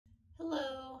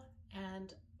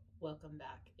welcome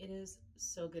back. It is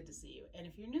so good to see you. And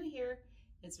if you're new here,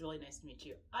 it's really nice to meet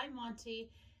you. I'm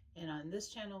Monty, and on this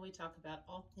channel we talk about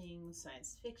all things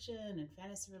science fiction and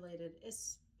fantasy related,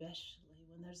 especially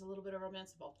when there's a little bit of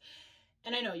romance involved.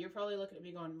 And I know you're probably looking at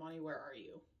me going, Monty, where are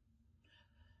you?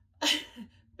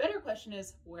 Better question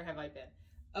is, where have I been?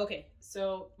 Okay,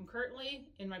 so I'm currently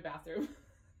in my bathroom.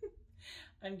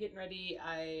 I'm getting ready.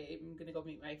 I'm gonna go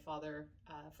meet my father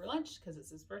for lunch because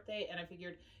it's his birthday, and I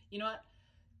figured, you know what?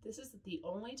 This is the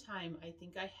only time I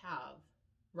think I have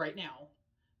right now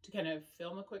to kind of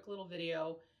film a quick little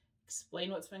video,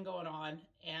 explain what's been going on,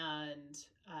 and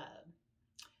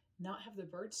not have the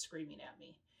birds screaming at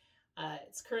me.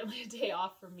 It's currently a day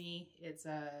off for me. It's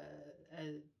a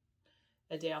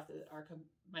day off that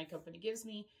my company gives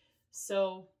me.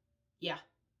 So yeah,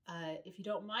 if you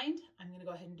don't mind, I'm going to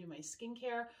go ahead and do my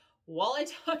skincare while I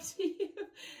talk to you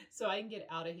so I can get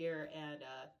out of here and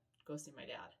go see my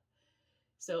dad.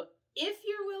 So if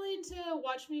you're willing to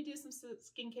watch me do some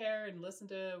skincare and listen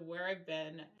to where I've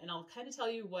been, and I'll kind of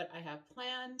tell you what I have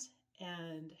planned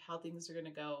and how things are going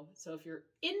to go. So if you're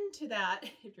into that,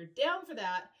 if you're down for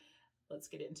that, let's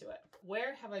get into it.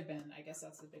 Where have I been? I guess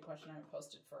that's the big question. I haven't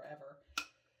posted forever.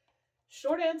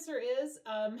 Short answer is,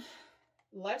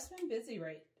 life's been busy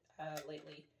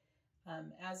lately.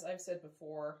 As I've said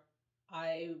before,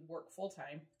 I work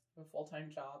full-time, a full-time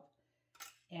job,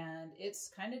 and it's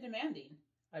kind of demanding.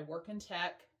 I work in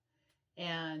tech,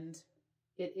 and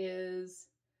things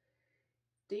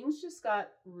just got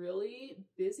really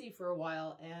busy for a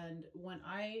while. And when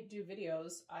I do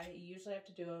videos, I usually have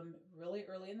to do them really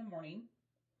early in the morning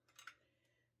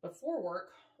before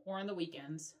work or on the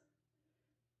weekends.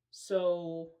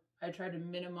 So I try to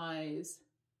minimize,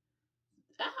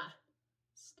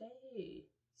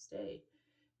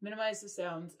 minimize the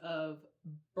sounds of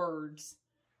birds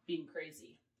being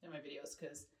crazy in my videos,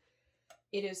 because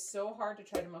it is so hard to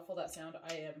try to muffle that sound.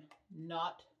 I am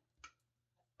not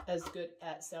as good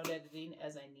at sound editing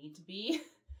as I need to be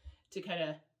to kind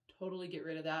of totally get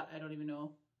rid of that. I don't even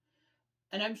know.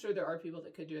 And I'm sure there are people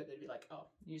that could do it. They'd be like, oh,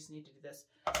 you just need to do this.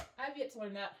 I've yet to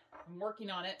learn that. I'm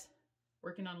working on it.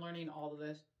 Working on learning all of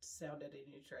the sound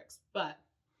editing tricks. But,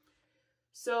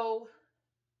 so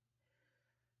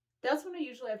that's when I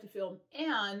usually have to film.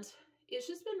 And it's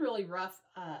just been really rough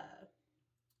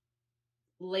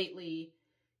lately,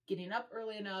 getting up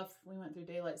early enough. We went through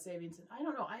daylight savings, and I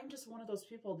don't know, I'm just one of those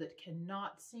people that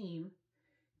cannot seem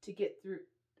to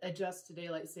adjust to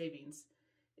daylight savings.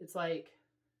 It's like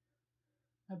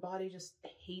my body just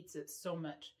hates it so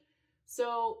much.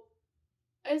 So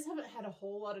I just haven't had a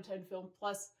whole lot of time to film.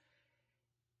 Plus,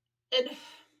 and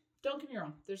don't get me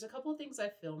wrong, there's a couple of things I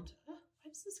filmed. Why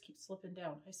does this keep slipping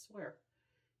down? I swear.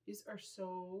 These are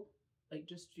so, like,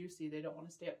 just juicy. They don't want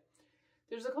to stay up.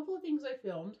 There's a couple of things I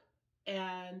filmed,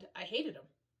 and I hated them.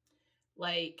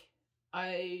 Like,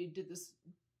 I did this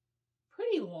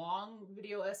pretty long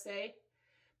video essay,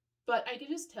 but I could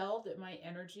just tell that my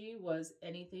energy was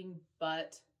anything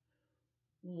but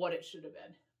what it should have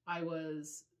been.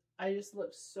 I just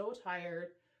looked so tired.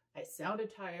 I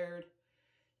sounded tired.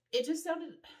 It just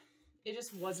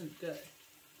wasn't good.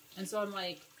 And so I'm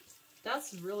like,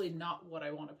 that's really not what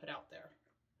I want to put out there.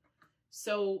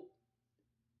 So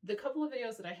the couple of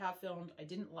videos that I have filmed, I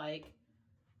didn't like.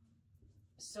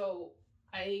 So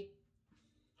I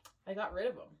got rid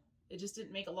of them. It just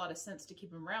didn't make a lot of sense to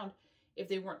keep them around if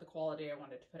they weren't the quality I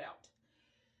wanted to put out.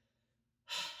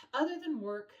 Other than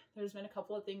work, there's been a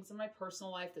couple of things in my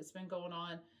personal life that's been going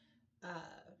on.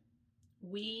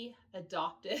 We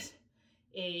adopted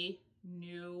a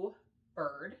new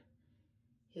bird.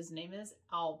 His name is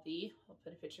Albie. I'll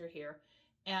put a picture here.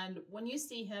 And when you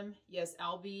see him, yes,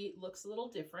 Albie looks a little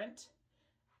different.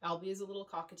 Albie is a little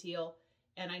cockatiel.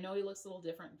 And I know he looks a little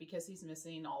different because he's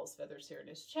missing all his feathers here in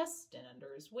his chest and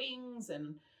under his wings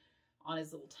and on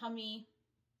his little tummy.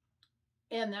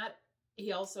 And that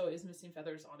he also is missing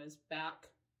feathers on his back.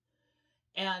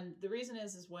 And the reason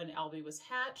is when Albie was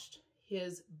hatched,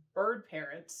 his bird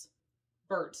parents,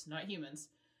 birds, not humans,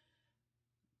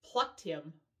 plucked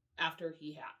him after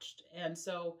he hatched. And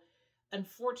so,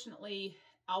 unfortunately,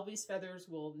 Albie's feathers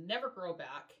will never grow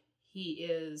back. He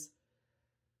is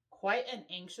quite an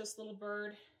anxious little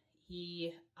bird.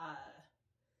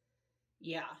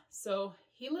 Yeah, so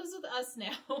he lives with us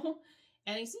now,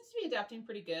 and he seems to be adapting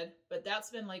pretty good, but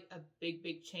that's been like a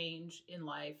big change in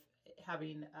life,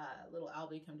 having little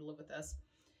Albie come to live with us.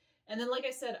 And then, like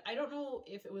I said, I don't know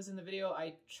if it was in the video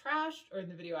I trashed or in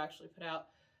the video I actually put out.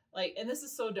 Like, and this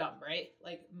is so dumb, right?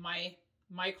 Like, my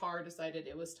car decided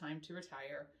it was time to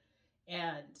retire.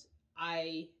 And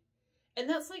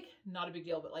that's like not a big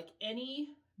deal, but like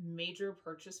any major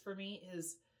purchase for me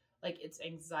is Like it's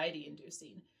anxiety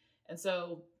inducing. And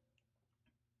so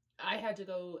I had to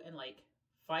go and like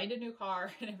find a new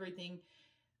car and everything.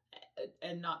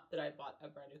 And not that I bought a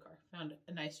brand new car, found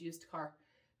a nice used car,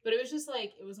 but it was just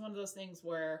like, it was one of those things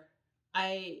where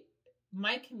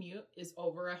my commute is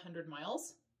over 100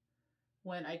 miles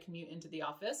when I commute into the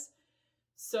office.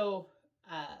 So,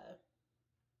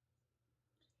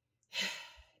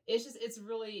 it's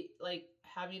really like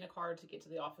having a car to get to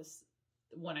the office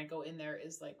when I go in there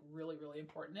is like really, really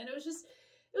important. And it was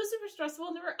super stressful.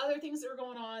 And there were other things that were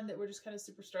going on that were just kind of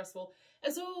super stressful.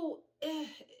 And so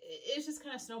it's just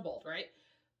kind of snowballed, right?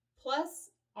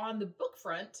 Plus on the book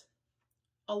front,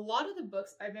 a lot of the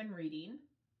books I've been reading,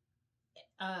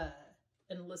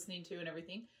 and listening to and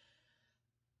everything,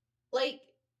 like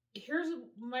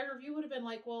my review would have been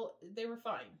like, well, they were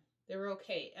fine. They were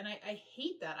okay. And I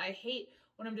hate that. I hate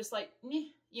when I'm just like,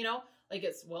 you know, like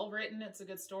it's well written. It's a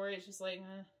good story. It's just like,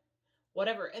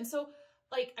 whatever. And so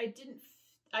like, I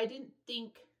didn't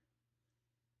think,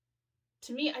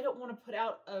 to me, I don't want to put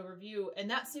out a review. And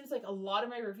that seems like a lot of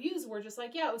my reviews were just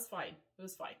like, yeah, it was fine. It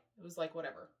was fine. It was like,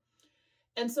 whatever.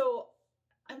 And so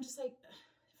I'm just like,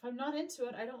 if I'm not into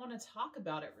it, I don't want to talk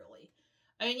about it really.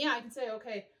 I mean, yeah, I can say,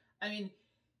 okay, I mean,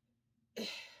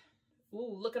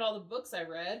 ooh, look at all the books I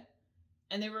read.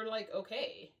 And they were like,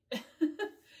 okay.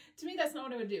 To me, that's not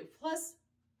what I would do. Plus,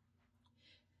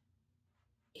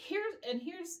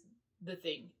 here's the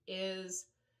thing is,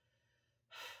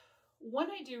 when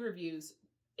I do reviews,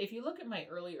 if you look at my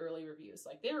early reviews,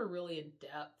 like they were really in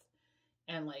depth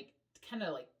and like kind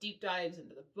of like deep dives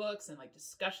into the books and like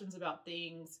discussions about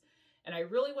things. And I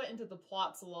really went into the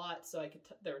plots a lot. So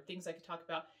there were things I could talk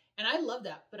about. And I love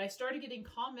that. But I started getting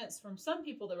comments from some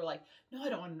people that were like, no, I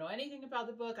don't want to know anything about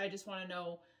the book. I just want to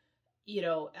know, you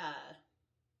know,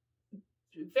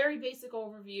 very basic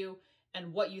overview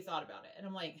and what you thought about it. And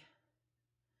I'm like,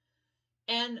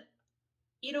 and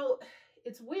you know,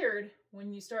 it's weird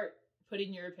when you start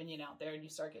putting your opinion out there and you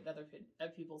start getting other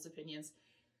people's opinions.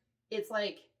 It's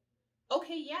like,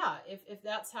 okay, yeah, if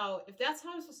that's how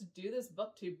I'm supposed to do this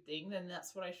booktube thing, then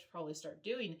that's what I should probably start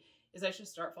doing, is I should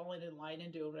start falling in line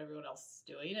and doing what everyone else is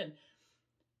doing.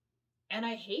 And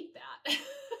I hate that.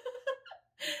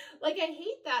 Like, I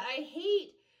hate that. I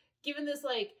hate giving this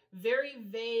like very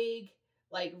vague,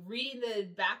 like reading the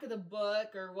back of the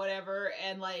book or whatever.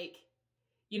 And like,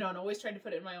 you know, and always trying to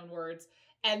put it in my own words.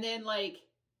 And then like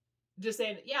just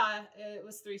saying, yeah, it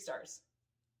was 3 stars.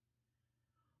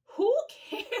 Who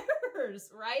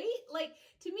cares, right? Like,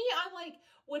 to me, I'm like,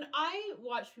 when I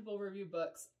watch people review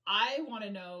books, I want to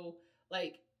know,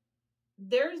 like,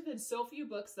 there's been so few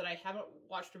books that I haven't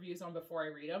watched reviews on before I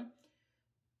read them.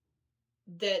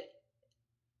 That,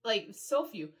 like, so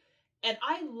few. And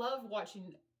I love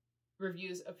watching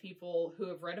reviews of people who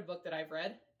have read a book that I've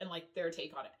read and, like, their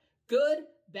take on it. Good,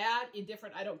 bad,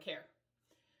 indifferent, I don't care.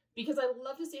 Because I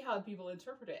love to see how people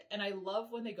interpret it. And I love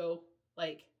when they go,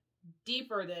 like,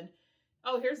 deeper than,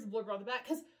 oh, here's the blurb on the back.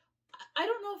 Because I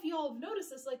don't know if you all have noticed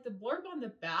this, like, the blurb on the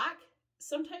back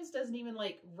sometimes doesn't even,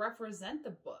 like, represent the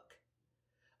book.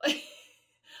 Like,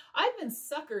 I've been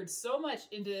suckered so much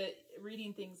into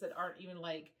reading things that aren't even,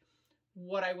 like,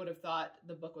 what I would have thought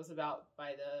the book was about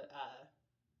by the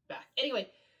back. Anyway,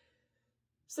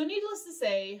 so needless to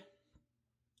say,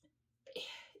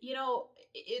 you know,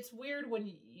 it's weird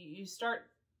when you start,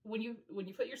 when you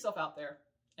put yourself out there.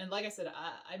 And like I said,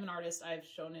 I'm an artist. I've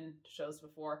shown in shows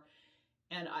before.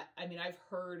 And I mean, I've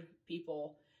heard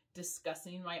people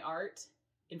discussing my art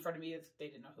in front of me if they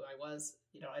didn't know who I was.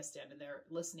 You know, I stand in there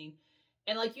listening.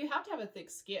 And like, you have to have a thick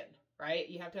skin, right?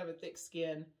 You have to have a thick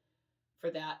skin for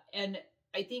that. And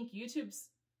I think YouTube's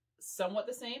somewhat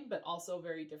the same, but also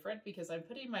very different, because I'm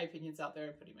putting my opinions out there.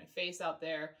 I'm putting my face out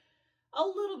there, a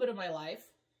little bit of my life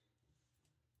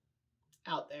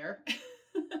out there.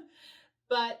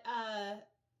 But,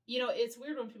 you know, it's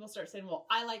weird when people start saying, well,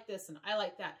 I like this and I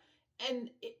like that. And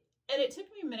it took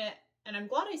me a minute, and I'm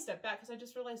glad I stepped back, because I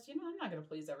just realized, you know, I'm not going to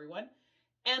please everyone.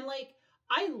 And like,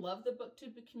 I love the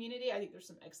booktube community. I think there's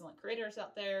some excellent creators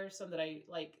out there, some that I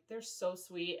like. They're so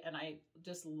sweet, and I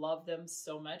just love them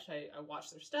so much. I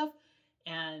watch their stuff,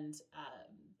 and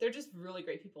they're just really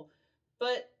great people.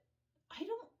 But I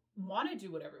don't want to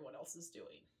do what everyone else is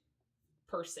doing,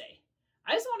 per se.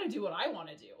 I just want to do what I want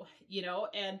to do, you know?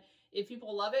 And if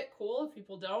people love it, cool. If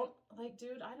people don't, like,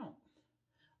 dude, I don't.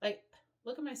 Like,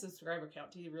 look at my subscriber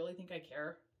count. Do you really think I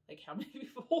care? Like, how many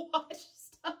people watch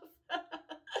stuff?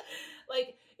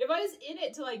 Like, if I was in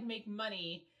it to, like, make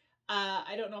money,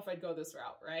 I don't know if I'd go this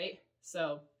route, right?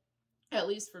 So, at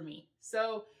least for me.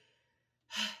 So,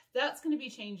 that's going to be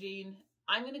changing.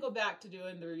 I'm going to go back to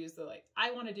doing the reviews that, like,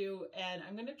 I want to do, and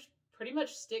I'm going to pretty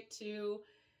much stick to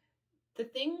the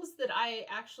things that I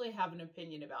actually have an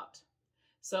opinion about.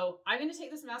 So I'm going to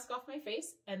take this mask off my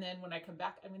face, and then when I come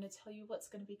back, I'm going to tell you what's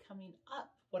going to be coming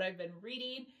up, what I've been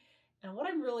reading, and what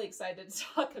I'm really excited to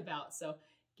talk about. So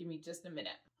give me just a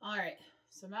minute. All right,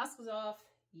 so mask is off.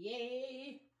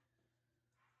 Yay.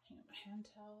 Hang on my hand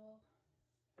towel.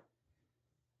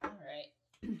 All right.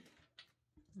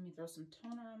 Let me throw some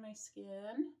toner on my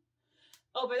skin.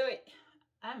 Oh, by the way,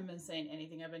 I haven't been saying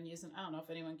anything I've been using. I don't know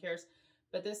if anyone cares,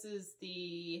 but this is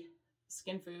the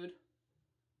Skin Food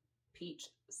Peach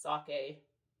Sake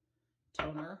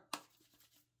Toner.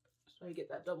 So I get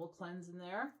that double cleanse in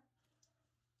there.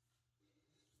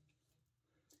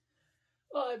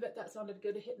 Oh, I bet that sounded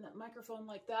good hitting that microphone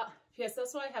like that. Yes,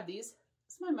 that's why I have these.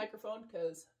 This is my microphone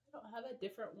because I don't have a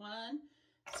different one.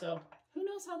 So who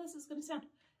knows how this is going to sound.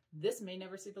 This may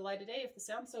never see the light of day if the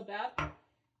sound's so bad.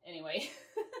 Anyway.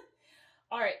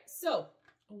 All right, so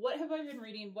what have I been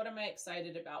reading? What am I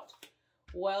excited about?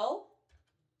 Well,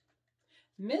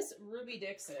 Miss Ruby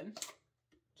Dixon,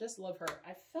 just love her.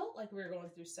 I felt like we were going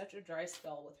through such a dry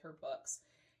spell with her books.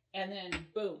 And then,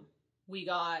 boom, we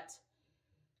got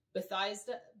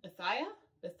Bethesda.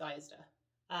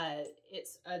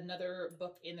 It's another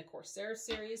book in the Corsair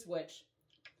series, which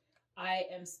I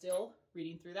am still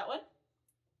reading through that one.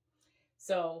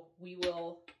 So we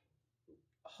will,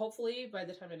 hopefully by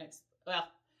the time of next, well,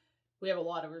 we have a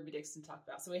lot of Ruby Dixon to talk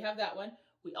about. So we have that one.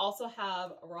 We also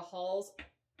have Rahal's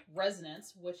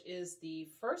Resonance, which is the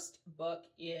first book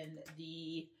in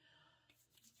the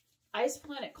Ice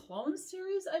Planet Clone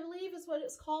series, I believe is what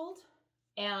it's called.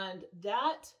 And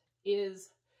that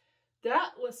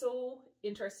was so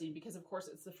interesting because, of course,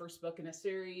 it's the first book in a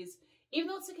series, even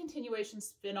though it's a continuation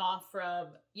spin-off from,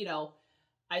 you know,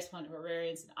 Ice Planet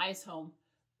Barbarians and Ice Home.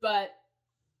 But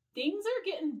things are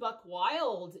getting buck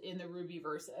wild in the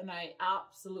Rubyverse, and I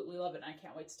absolutely love it, and I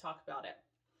can't wait to talk about it.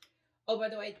 Oh, by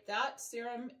the way, that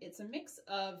serum, it's a mix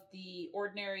of the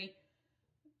ordinary,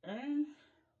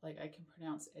 like I can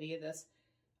pronounce any of this,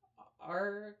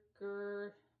 argireline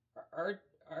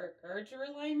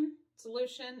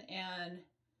solution and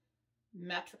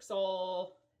matrixol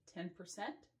 10%.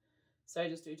 So I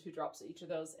just do 2 drops of each of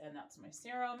those, and that's my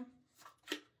serum.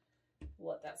 We'll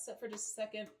let that sit for just a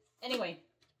second. Anyway,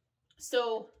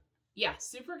 so yeah,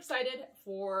 super excited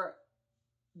for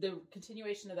the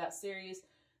continuation of that series.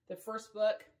 The first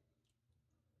book,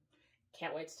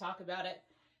 can't wait to talk about it.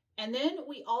 And then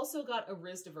we also got a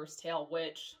RHODESMAS tale,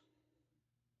 which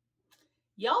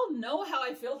y'all know how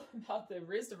I feel about the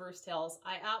RHODESMAS tales.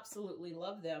 I absolutely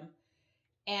love them.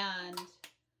 And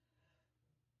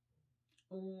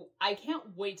I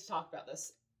can't wait to talk about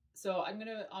this. So I'm going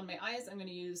to, on my eyes, I'm going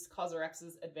to use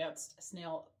CosRx's Advanced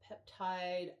Snail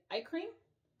Peptide Eye Cream.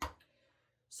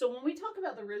 So when we talk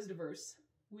about the RHODESMAS,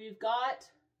 we've got,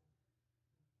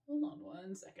 hold on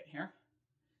one second here,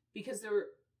 because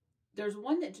there's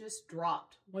one that just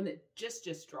dropped, one that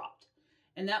just dropped.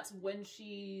 And that's When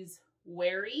She's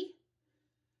Wary.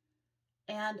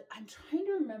 And I'm trying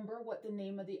to remember what the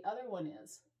name of the other one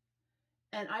is.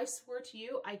 And I swear to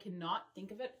you, I cannot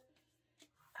think of it.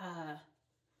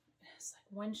 It's like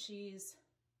when she's,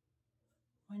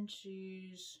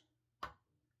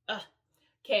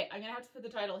 okay, I'm gonna have to put the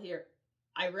title here.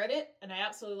 I read it and I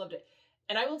absolutely loved it.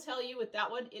 And I will tell you with that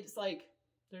one, it's like,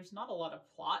 there's not a lot of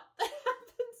plot that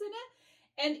happens in it.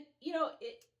 And you know,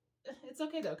 it's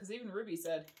okay though, because even Ruby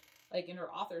said, like in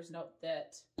her author's note,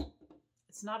 that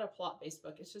it's not a plot-based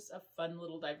book. It's just a fun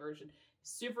little diversion.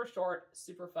 Super short,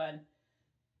 super fun.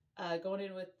 Going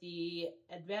in with the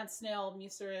Advanced Snail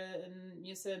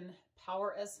Mucin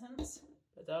Power Essence.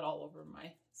 Put that all over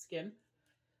my skin.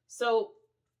 So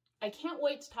I can't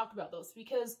wait to talk about those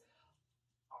because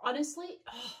honestly,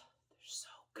 oh, they're so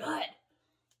good.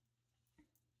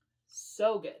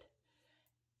 So good.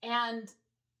 And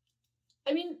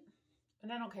I mean,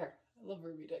 and I don't care. I love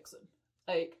Ruby Dixon.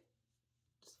 Like,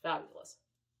 just fabulous.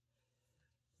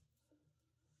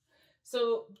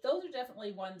 So those are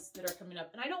definitely ones that are coming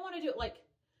up. And I don't want to do it like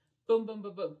boom, boom,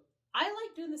 boom, boom. I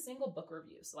like doing the single book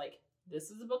reviews. Like,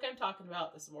 this is the book I'm talking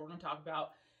about. This is what we're going to talk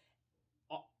about.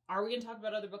 Are we going to talk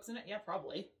about other books in it? Yeah,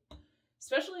 probably.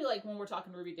 Especially like when we're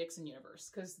talking Ruby Dixon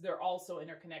universe, because they're all so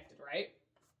interconnected, right?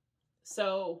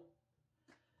 So,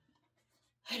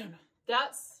 I don't know.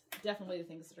 That's definitely the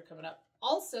things that are coming up.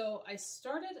 Also, I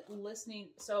started listening.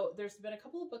 So there's been a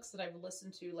couple of books that I've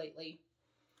listened to lately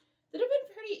that have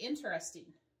been pretty interesting.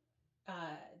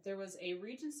 There was a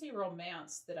Regency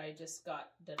romance that I just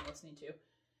got done listening to,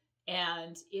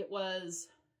 and it was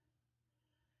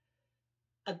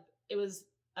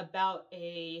about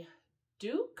a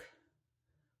duke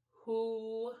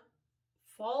who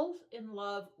fall in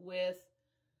love with,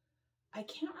 I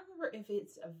can't remember if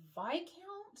it's a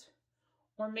Viscount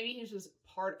or maybe he's just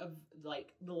part of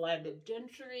like the landed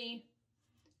gentry.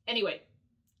 Anyway,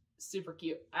 super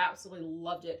cute. I absolutely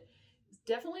loved it. It's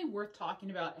definitely worth talking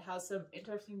about. It has some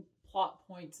interesting plot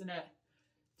points in it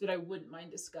that I wouldn't mind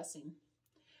discussing.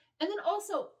 And then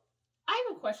also, I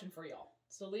have a question for y'all.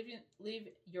 So leave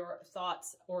your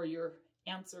thoughts or your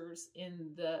answers in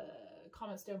the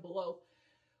comments down below.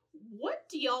 What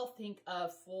do y'all think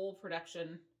of full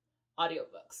production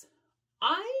audiobooks?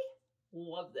 I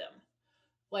love them.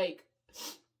 Like,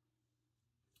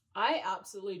 I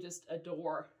absolutely just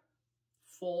adore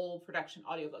full production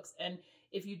audiobooks. And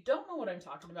if you don't know what I'm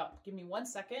talking about, give me 1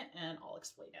 second and I'll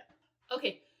explain it.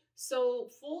 Okay, so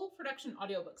full production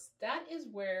audiobooks, that is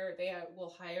where they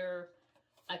will hire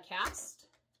a cast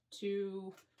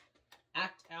to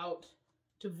act out,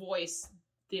 to voice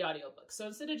the audiobook. So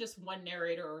instead of just one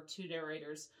narrator or two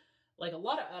narrators, like a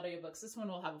lot of audiobooks, this one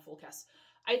will have a full cast.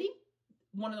 I think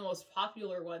one of the most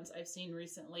popular ones I've seen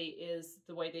recently is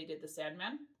the way they did the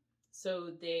Sandman.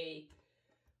 So they,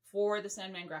 for the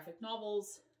Sandman graphic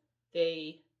novels,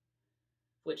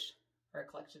 which are a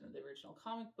collection of the original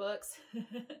comic books,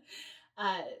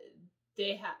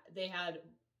 they had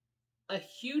a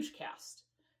huge cast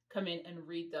come in and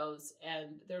read those.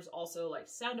 And there's also like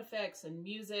sound effects and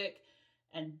music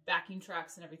and backing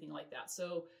tracks and everything like that.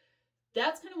 So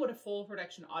that's kind of what a full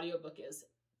production audiobook is.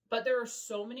 But there are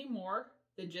so many more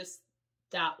than just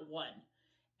that one.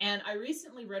 And I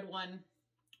recently read one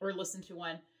or listened to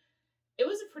one. It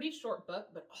was a pretty short book,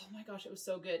 but oh my gosh, it was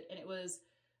so good. And it was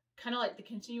kind of like the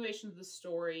continuation of the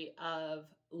story of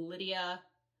Lydia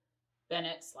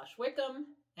Bennet / Wickham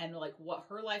and like what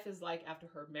her life is like after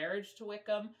her marriage to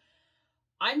Wickham.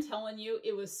 I'm telling you,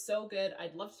 it was so good.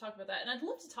 I'd love to talk about that. And I'd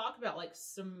love to talk about like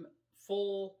some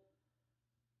full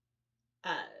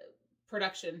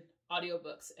production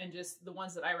audiobooks and just the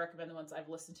ones that I recommend, the ones I've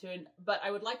listened to. But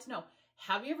I would like to know,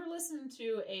 have you ever listened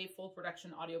to a full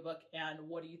production audiobook and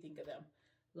what do you think of them?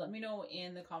 Let me know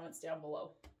in the comments down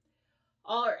below.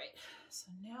 All right, so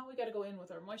now we got to go in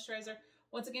with our moisturizer.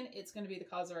 Once again, it's going to be the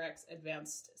CosRX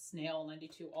Advanced Snail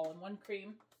 92 All-in-One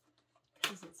Cream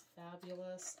because it's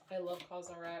fabulous. I love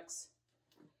CosRX.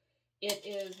 It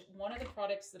is one of the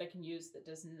products that I can use that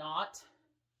does not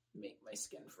make my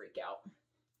skin freak out.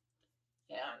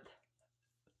 And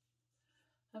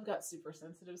I've got super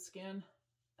sensitive skin.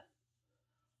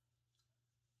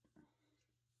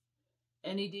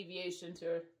 Any deviation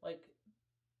to like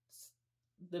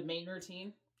the main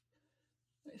routine,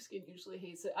 my skin usually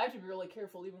hates it. I have to be really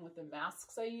careful even with the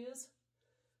masks I use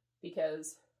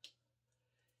because,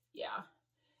 yeah.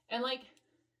 And like,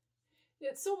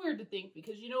 it's so weird to think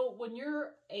because, you know, when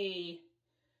you're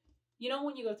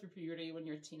when you go through puberty, when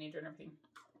you're a teenager and everything,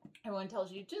 everyone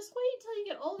tells you, just wait until you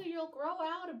get older, you'll grow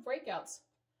out of breakouts.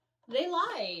 They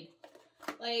lied.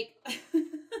 Like,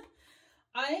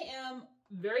 I am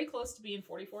very close to being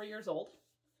 44 years old.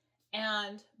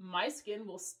 And my skin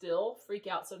will still freak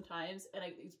out sometimes. And I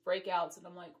get these breakouts and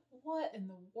I'm like, what in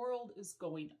the world is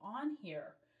going on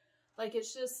here? Like,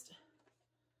 it's just,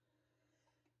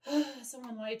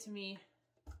 someone lied to me.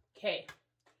 Okay.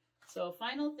 So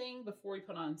final thing before we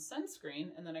put on sunscreen,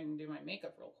 and then I can do my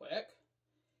makeup real quick,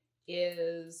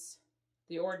 is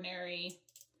the Ordinary,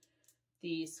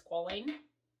 the squalane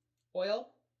oil.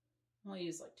 I'll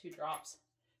use like 2 drops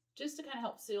just to kind of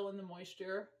help seal in the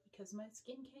moisture because my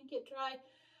skin can't get dry.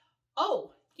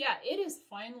 Oh, yeah, it is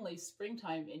finally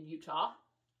springtime in Utah.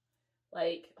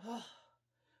 Like,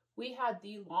 we had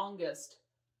the longest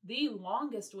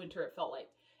winter it felt like.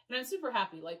 And I'm super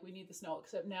happy, like, we need the snow,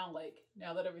 except now, like,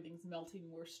 now that everything's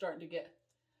melting, we're starting to get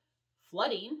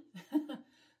flooding.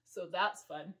 So that's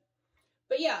fun.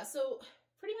 But yeah, so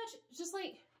pretty much just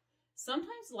like,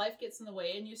 sometimes life gets in the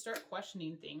way and you start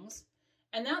questioning things.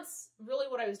 And that's really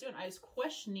what I was doing. I was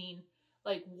questioning,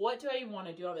 like, what do I want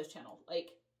to do on this channel?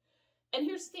 Like, and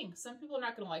here's the thing. Some people are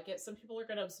not going to like it. Some people are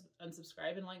going to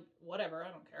unsubscribe and like, whatever,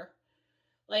 I don't care.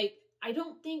 Like, I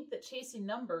don't think that chasing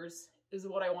numbers is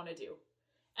what I want to do.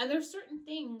 And there's certain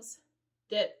things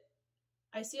that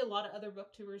I see a lot of other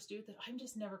booktubers do that I'm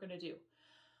just never going to do.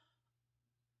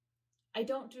 I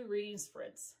don't do reading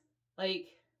sprints. Like,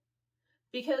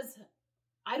 because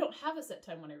I don't have a set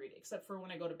time when I read, except for when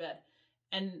I go to bed.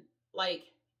 And like,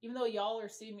 even though y'all are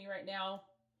seeing me right now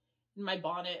in my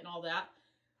bonnet and all that,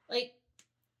 like,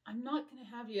 I'm not going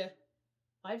to have you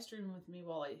live streaming with me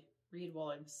while I read while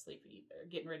I'm sleeping or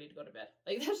getting ready to go to bed.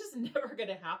 Like, that's just never going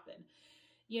to happen,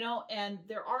 you know? And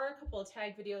there are a couple of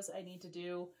tag videos I need to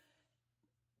do,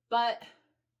 but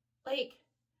like,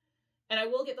 And I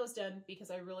will get those done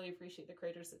because I really appreciate the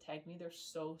creators that tag me. They're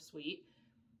so sweet.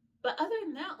 But other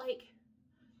than that, like,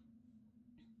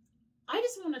 I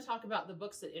just want to talk about the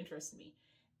books that interest me.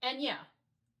 And yeah,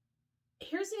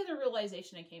 here's the other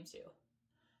realization I came to.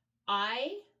 I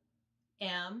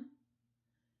am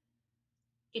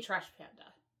a trash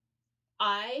panda.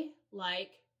 I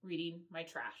like reading my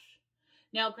trash.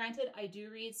 Now, granted, I do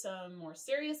read some more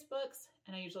serious books,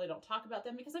 and I usually don't talk about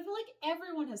them because I feel like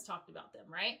everyone has talked about them,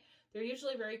 right? They're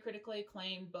usually very critically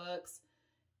acclaimed books,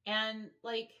 and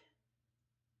like,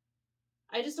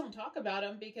 I just don't talk about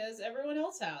them because everyone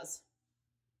else has.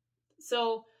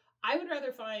 So I would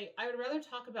rather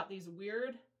talk about these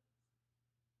weird,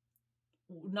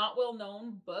 not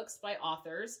well-known books by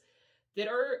authors that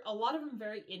are, a lot of them,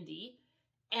 very indie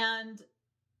and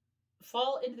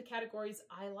fall into the categories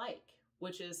I like,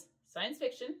 which is science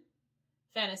fiction,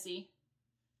 fantasy,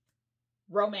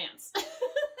 romance.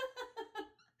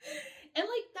 And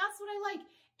like, that's what I like.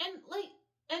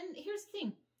 And here's the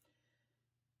thing.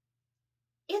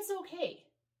 It's okay.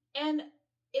 And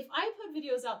if I put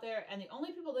videos out there and the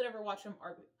only people that ever watch them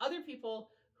are other people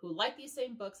who like these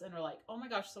same books and are like, oh my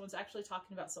gosh, someone's actually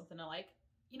talking about something I like,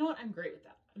 you know what? I'm great with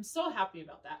that. I'm so happy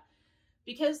about that.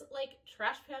 Because like,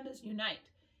 trash pandas unite.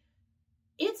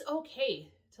 It's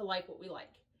okay to like what we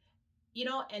like. You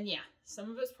know, and yeah,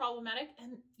 some of it's problematic,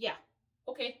 and yeah,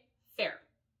 okay, fair.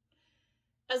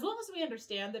 As long as we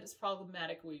understand that it's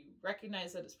problematic, we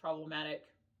recognize that it's problematic,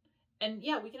 and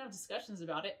yeah, we can have discussions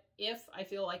about it if I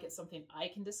feel like it's something I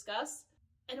can discuss,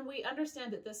 and we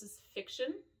understand that this is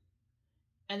fiction,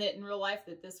 and that in real life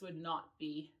that this would not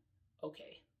be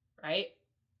okay, right?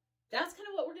 That's kind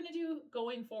of what we're going to do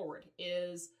going forward,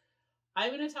 is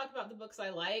I'm going to talk about the books I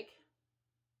like.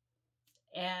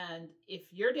 And if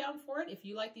you're down for it, if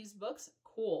you like these books,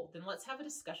 cool, then let's have a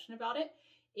discussion about it.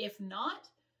 If not,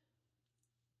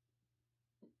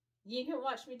 you can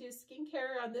watch me do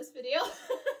skincare on this video.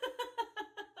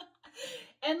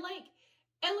 and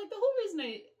the whole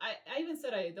reason I even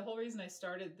said the whole reason I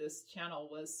started this channel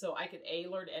was so I could A,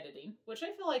 learn editing, which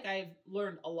I feel like I've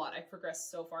learned a lot. I've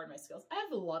progressed so far in my skills. I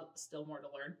have a lot still more to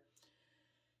learn.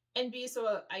 And B,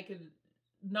 so I could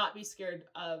not be scared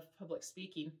of public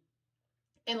speaking.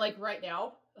 And like right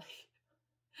now, like,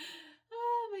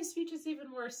 my speech is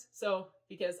even worse. So,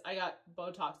 because I got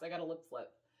Botox, I got a lip flip.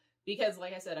 Because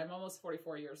like I said, I'm almost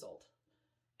 44 years old.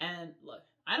 And look,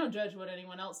 I don't judge what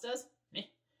anyone else does. Meh.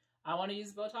 I want to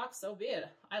use Botox, so be it.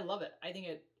 I love it. I think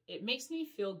it makes me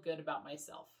feel good about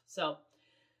myself. So,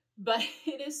 but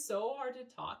it is so hard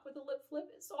to talk with a lip flip.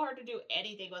 It's so hard to do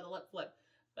anything with a lip flip.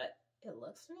 But it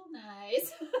looks real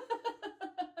nice.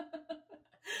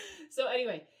 So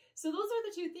anyway, so those are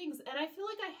the two things. And I feel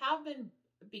like I have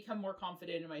become more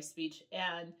confident in my speech.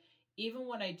 And even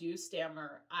when I do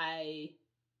stammer, I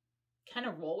kind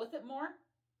of roll with it more.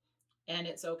 And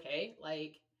it's okay.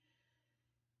 Like,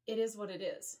 it is what it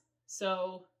is.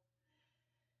 So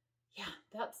yeah,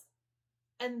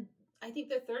 and I think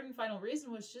the third and final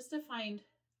reason was just to find,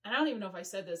 and I don't even know if I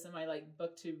said this in my like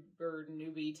booktuber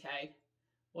newbie tag,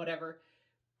 whatever.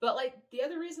 But like, the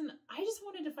other reason, I just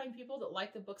wanted to find people that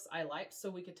like the books I liked so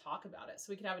we could talk about it,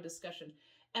 so we could have a discussion.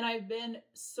 And I've been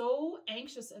so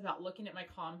anxious about looking at my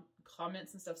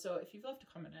comments and stuff. So if you've left a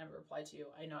comment and I haven't replied to you,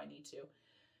 I know I need to.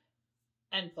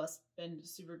 And plus, been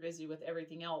super busy with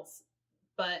everything else.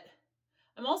 But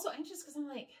I'm also anxious because I'm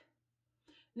like,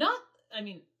 I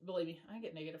mean, believe me, I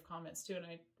get negative comments too, and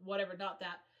whatever, not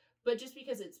that. But just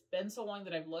because it's been so long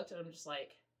that I've looked, and I'm just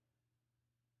like,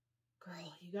 girl,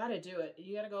 you got to do it.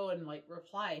 You got to go and like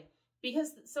reply,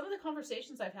 because some of the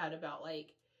conversations I've had about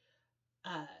like,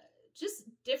 just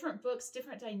different books,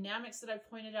 different dynamics that I've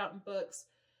pointed out in books,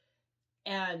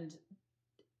 and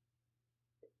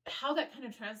how that kind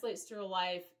of translates to real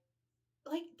life,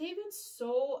 like, they've been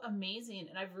so amazing.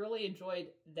 And I've really enjoyed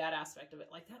that aspect of it.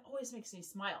 Like, that always makes me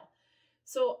smile.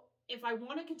 So if I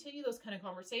want to continue those kind of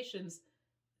conversations,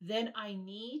 then I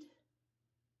need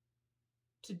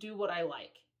to do what I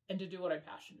like. And to do what I'm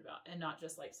passionate about, and not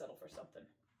just like settle for something.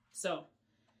 So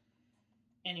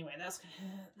anyway, that's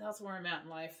where I'm at in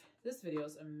life. This video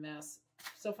is a mess.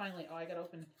 So finally, I gotta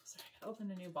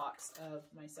open a new box of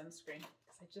my sunscreen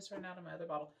because I just ran out of my other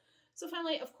bottle. So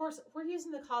finally, of course, we're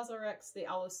using the CosRX, the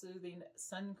Aloe Soothing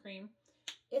Sun Cream.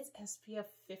 It's SPF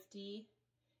 50.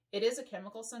 It is a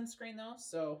chemical sunscreen though,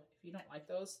 so if you don't like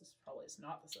those, this probably is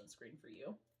not the sunscreen for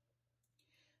you.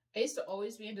 I used to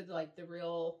always be into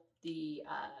the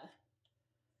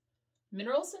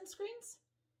mineral sunscreens,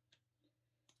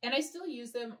 and I still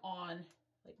use them on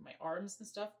like my arms and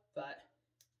stuff, but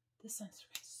this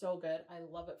sunscreen is so good. I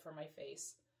love it for my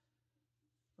face,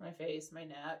 my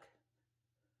neck,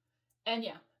 And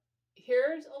yeah,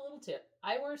 here's a little tip.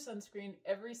 I wear sunscreen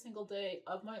every single day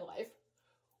of my life,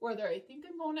 whether I think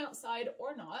I'm going outside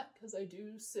or not, because I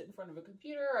do sit in front of a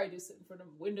computer, I do sit in front of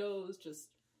windows just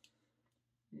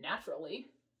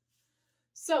naturally.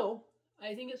 So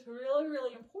I think it's really,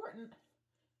 really important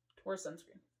to wear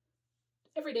sunscreen.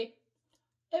 Every day,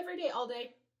 all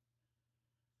day.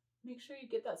 Make sure you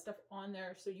get that stuff on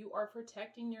there so you are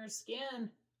protecting your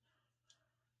skin.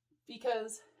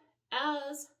 Because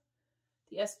as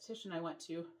the esthetician I went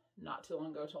to not too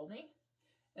long ago told me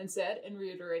and said and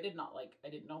reiterated, not like I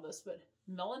didn't know this, but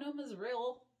melanoma is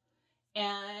real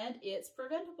and it's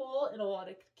preventable in a lot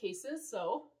of cases.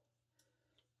 So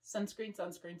sunscreen,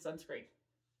 sunscreen, sunscreen.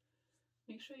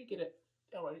 Make sure you get it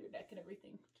down on your neck and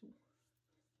everything too.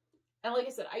 And like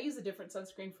I said, I use a different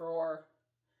sunscreen for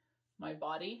my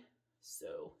body.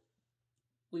 So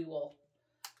we will,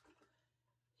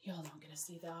 y'all don't get to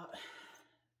see that.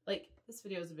 Like, this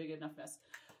video is a big enough mess.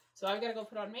 So I've got to go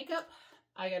put on makeup.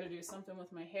 I got to do something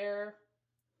with my hair.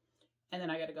 And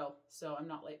then I got to go. So I'm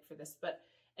not late for this. But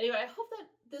anyway, I hope that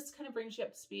this kind of brings you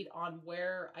up to speed on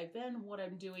where I've been, what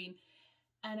I'm doing.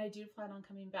 And I do plan on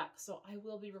coming back. So I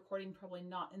will be recording, probably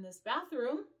not in this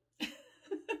bathroom.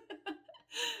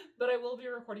 But I will be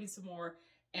recording some more.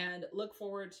 And look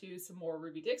forward to some more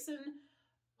Ruby Dixon.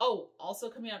 Oh, also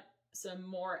coming up, some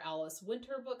more Alice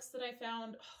Winter books that I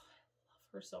found. Oh, I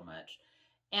love her so much.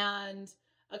 And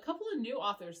a couple of new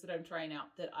authors that I'm trying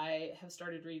out that I have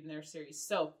started reading their series.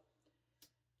 So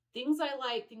things I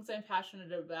like, things I'm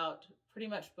passionate about, pretty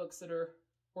much books that are,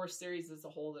 or series as a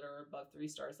whole that are above 3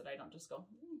 stars that I don't just go,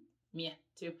 meh,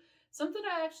 to. Something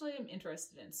I actually am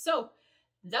interested in. So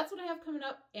that's what I have coming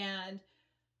up. And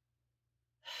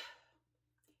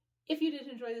if you did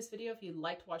enjoy this video, if you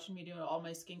liked watching me do all my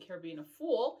skincare being a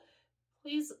fool,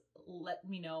 please let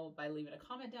me know by leaving a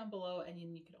comment down below. And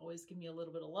you can always give me a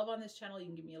little bit of love on this channel. You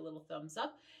can give me a little thumbs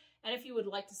up. And if you would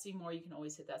like to see more, you can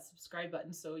always hit that subscribe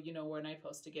button so you know when I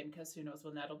post again, because who knows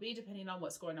when that'll be, depending on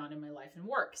what's going on in my life and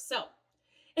work. So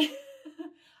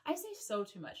I say so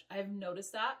too much. I've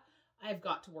noticed that. I've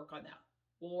got to work on that.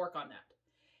 We'll work on that.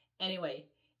 Anyway,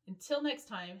 until next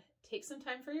time, take some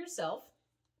time for yourself.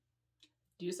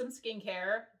 Do some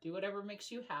skincare, do whatever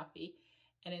makes you happy.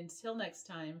 And until next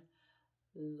time,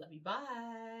 love you,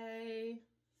 bye.